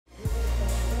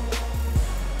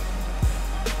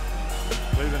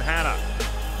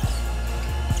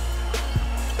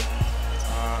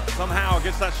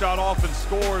gets that shot off and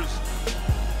scores.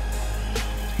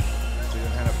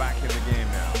 Clevin Hannah back in the game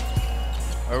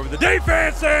now. Over the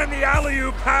defense and the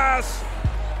alley-oop pass.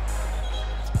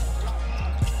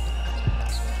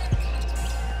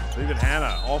 Clevin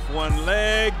Hannah off one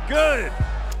leg, good.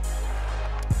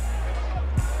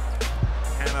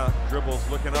 Hannah dribbles,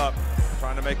 looking up,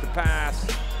 trying to make the pass.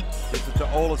 Gets it to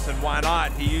Olesen, why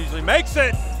not? He usually makes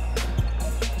it.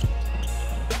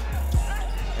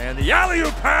 And the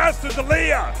alley-oop pass to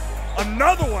D'Elia.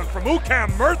 Another one from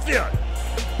UCAM Murcia.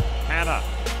 Hannah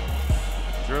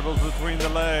dribbles between the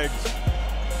legs.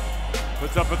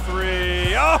 Puts up a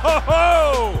three. Oh, ho,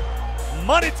 ho.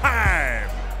 Money time.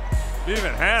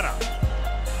 Clevin Hannah.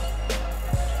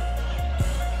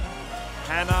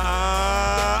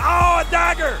 Hannah. Oh, a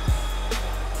dagger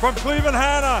from Clevin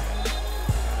Hannah.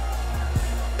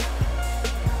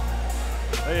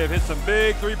 They have hit some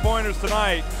big three-pointers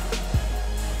tonight.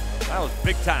 That was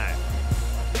big time.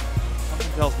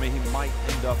 Something tells me he might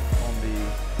end up on the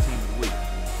team of the week.